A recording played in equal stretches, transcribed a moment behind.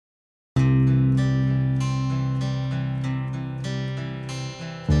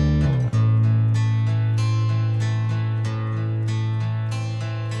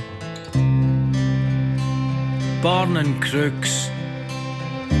Born in Crookes,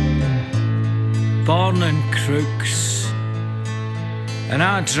 born in Crookes, and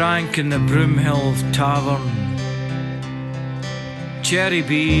I drank in the Broomhill Tavern, cherry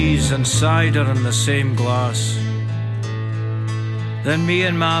bees and cider in the same glass. Then me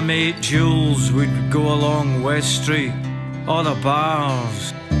and my mate Jules would go along West Street, all the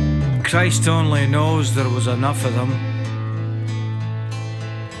bars. Christ only knows there was enough of them.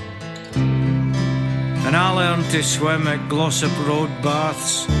 And I learned to swim at Glossop Road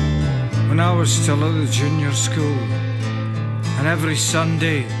Baths when I was still at the junior school. And every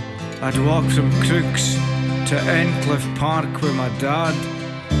Sunday I'd walk from Crookes to Endcliffe Park with my dad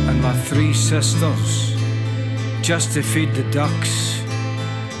and my 3 sisters, just to feed the ducks.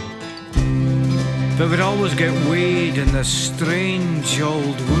 But we'd always get weighed in this strange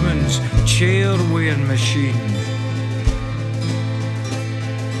old woman's chair weighing machine.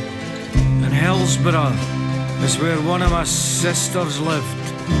 And Hillsborough is where one of my sisters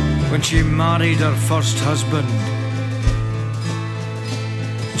lived when she married her first husband.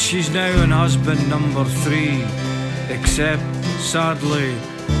 She's now in husband number 3, except sadly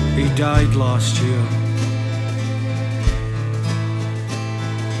he died last year.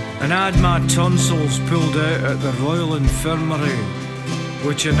 And I had my tonsils pulled out at the Royal Infirmary,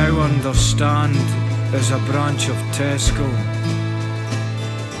 which I now understand is a branch of Tesco.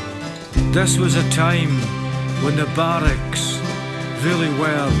 This was a time when the barracks really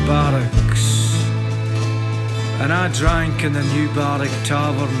were barracks, and I drank in the New Barrack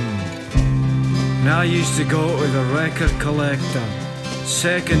Tavern, and I used to go to the record collector,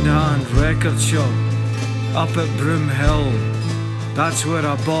 second-hand record shop up at Broomhill. That's where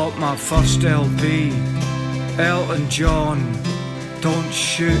I bought my first LP, Elton John, Don't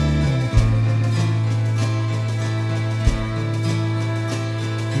Shoot.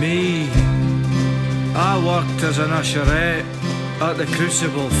 Me, I worked as an usherette at the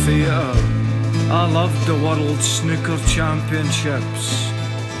Crucible Theatre. I loved the World Snooker Championships.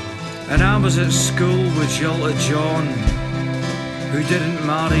 And I was at school with Jilta John, who didn't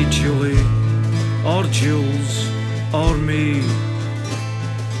marry Julie, or Jules, or me.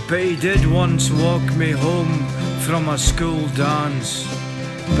 But he did once walk me home from a school dance,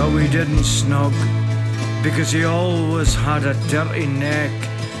 but we didn't snug, because he always had a dirty neck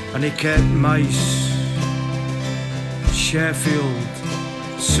and he kept mice. Sheffield,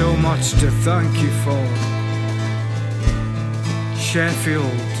 so much to thank you for.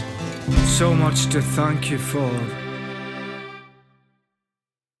 Sheffield, so much to thank you for.